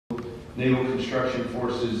naval construction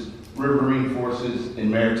forces, riverine forces, and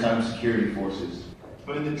maritime security forces.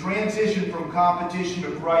 But in the transition from competition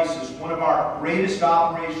to crisis, one of our greatest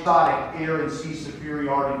operations, air and sea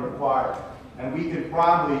superiority required. And we can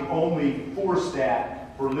probably only force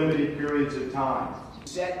that for limited periods of time.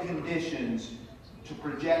 Set conditions to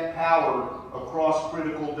project power across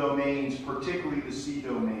critical domains, particularly the sea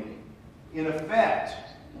domain. In effect,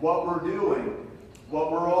 what we're doing,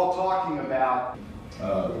 what we're all talking about.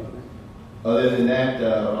 Other than that,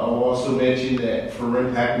 I'll also mention that for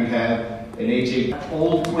RIMPAC we have an HA.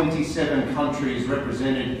 All 27 countries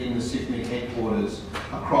represented in the SIFMIC headquarters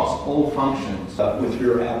across all functions. With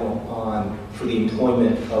Rear Admiral on for the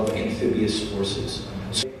employment of amphibious forces.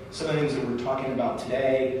 Some of the things that we're talking about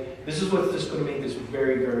today, this is what's going to make this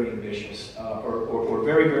very, very ambitious or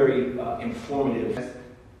very, very informative.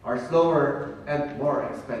 Are slower and more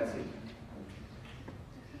expensive.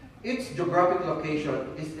 Its geographic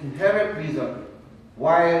location is inherent reason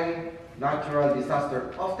why natural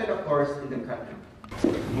disaster often occurs in the country.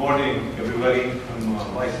 Good morning, everybody. I'm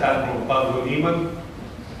Vice Admiral Pablo Niemann.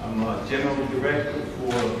 I'm General Director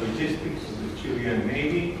for Logistics of the Chilean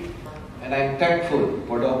Navy. And I'm thankful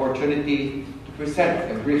for the opportunity to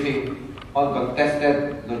present a briefing on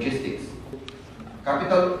contested logistics.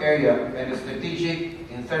 Capital area and the strategic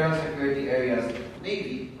internal security areas of the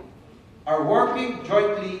Navy are working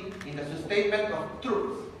jointly in the sustainment of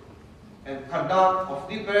troops and conduct of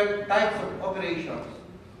different types of operations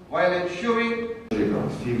while ensuring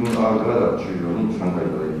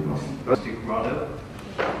Rudder,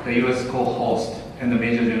 the U.S. co-host and the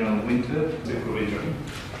Major General Winter, the region,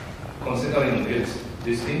 considering its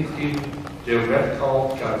distinctive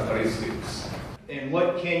geographical characteristics. And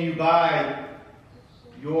what can you buy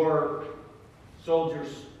your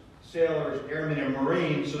soldiers, sailors, airmen, and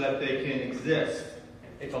Marines so that they can exist?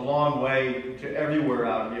 It's a long way to everywhere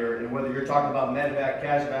out here, and whether you're talking about medevac,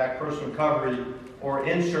 CASVAC, personal recovery, or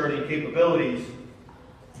inserting capabilities,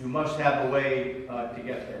 you must have a way to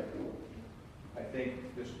get there. I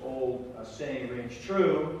think this old saying rings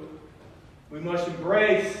true. We must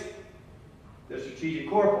embrace the strategic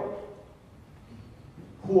corporal.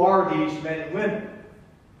 Who are these men and women?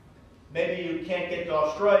 Maybe you can't get to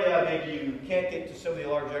Australia, maybe you can't get to some of the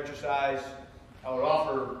large exercise. I would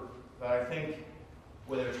offer that I think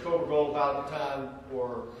whether it's Cobra Gold, Battleton,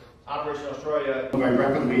 or Operation Australia. A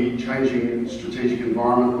rapidly changing strategic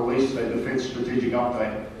environment released a Defence Strategic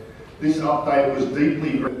Update. This update was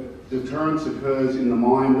deeply deterrence occurs in the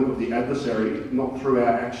mind of the adversary, not through our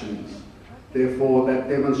actions. Therefore, that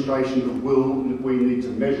demonstration of will we need to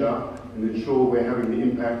measure and ensure we're having the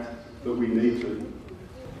impact that we need to.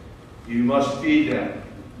 You must feed them.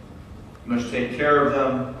 You must take care of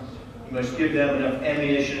them. You must give them enough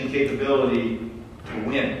ammunition and capability to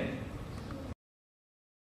win.